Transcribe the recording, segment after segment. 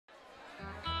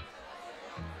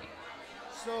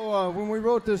So when we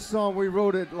wrote this song, we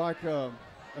wrote it like a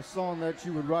song that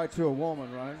you would write to a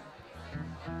woman, right?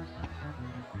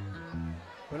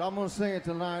 But I'm going to sing it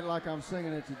tonight like I'm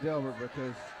singing it to Delbert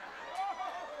because...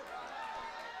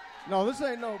 No, this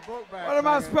ain't no Brokeback. What am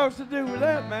I supposed to do with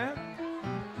that, man?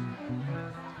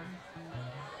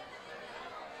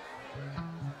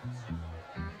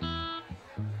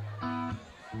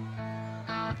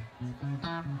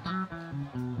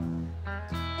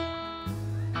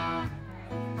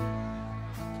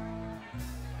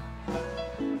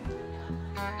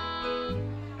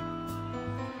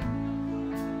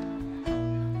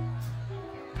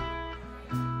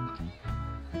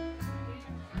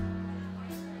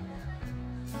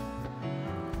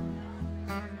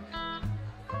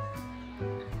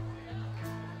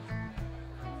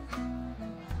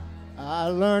 I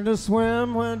learned to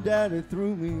swim when Daddy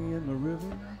threw me in the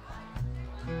river.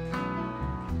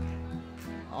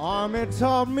 Army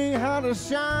taught me how to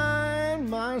shine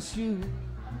my shoes.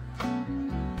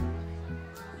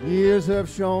 Years have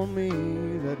shown me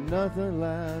that nothing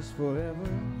lasts forever.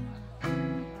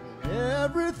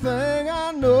 Everything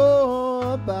I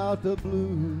know about the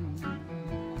blues,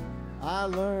 I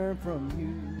learned from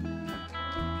you.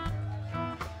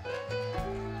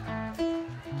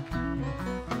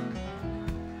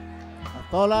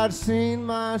 Thought I'd seen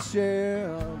my share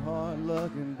of hard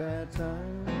luck and bad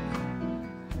times,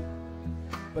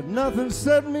 but nothing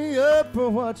set me up for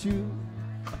what you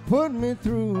put me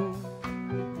through.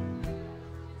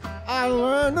 I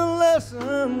learned a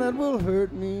lesson that will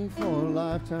hurt me for a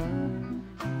lifetime,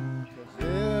 'cause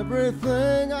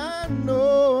everything I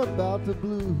know about the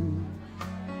blues,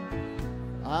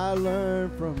 I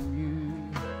learned from you.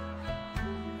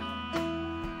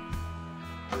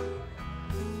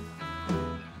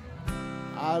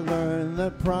 I learned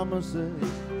that promises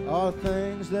are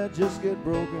things that just get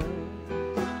broken,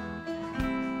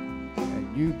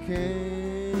 and you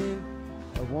can't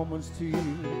a woman's tears.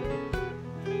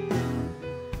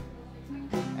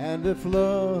 And if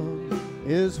love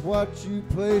is what you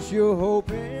place your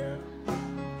hope in,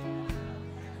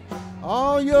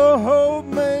 all your hope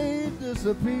may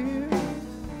disappear.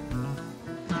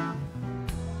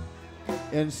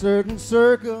 In certain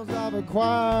circles I've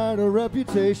acquired a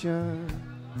reputation,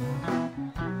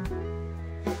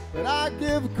 but I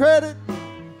give credit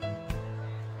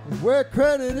where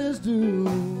credit is due.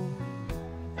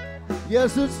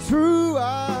 Yes, it's true,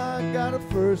 I got a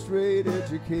first-rate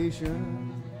education.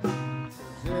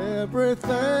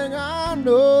 Everything I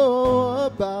know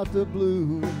about the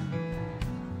blues,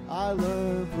 I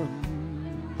learned from you.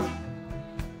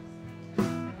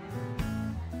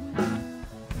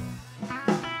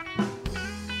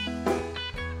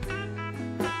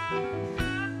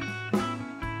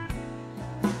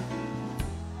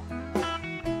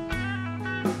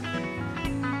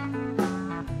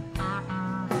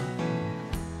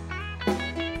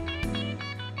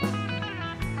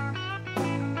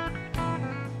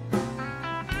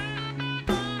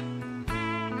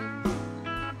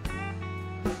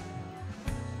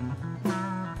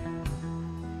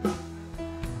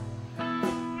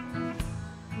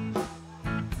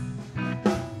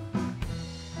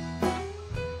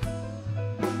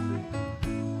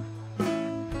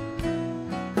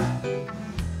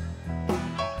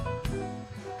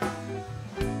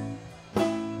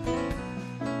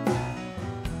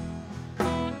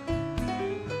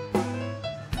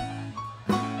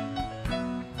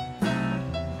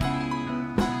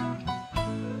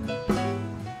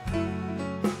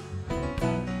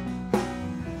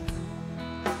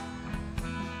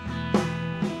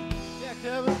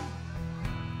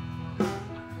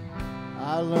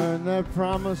 I learned that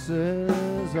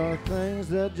promises are things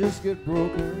that just get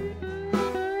broken.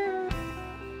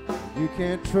 You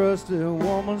can't trust a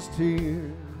woman's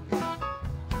tears.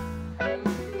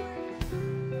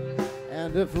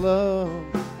 And if love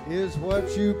is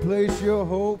what you place your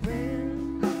hope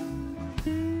in,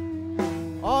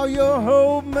 all your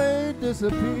hope may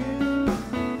disappear.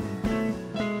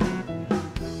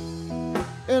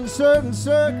 In certain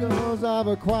circles I've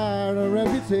acquired a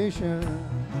reputation,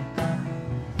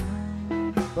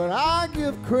 but I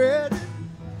give credit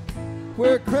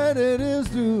where credit is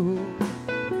due.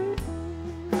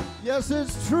 Yes,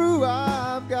 it's true,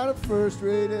 I've got a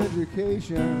first-rate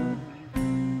education.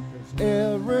 'Cause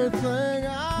everything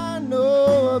I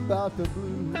know about the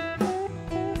blues,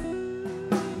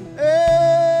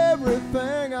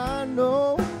 everything I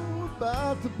know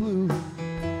about the blues,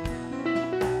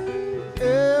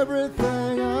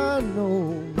 everything I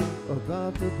know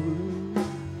about the blues,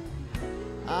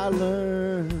 I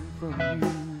learned from you.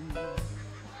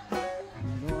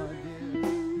 You know I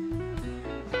did.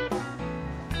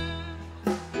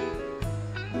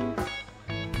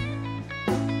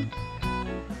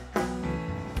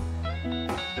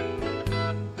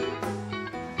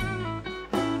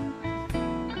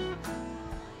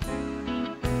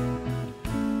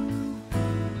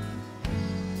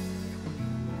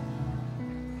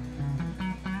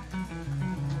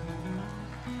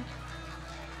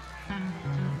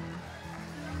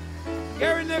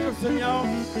 Gary Nicholson, y'all.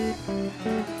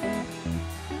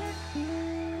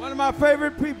 One of my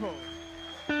favorite people.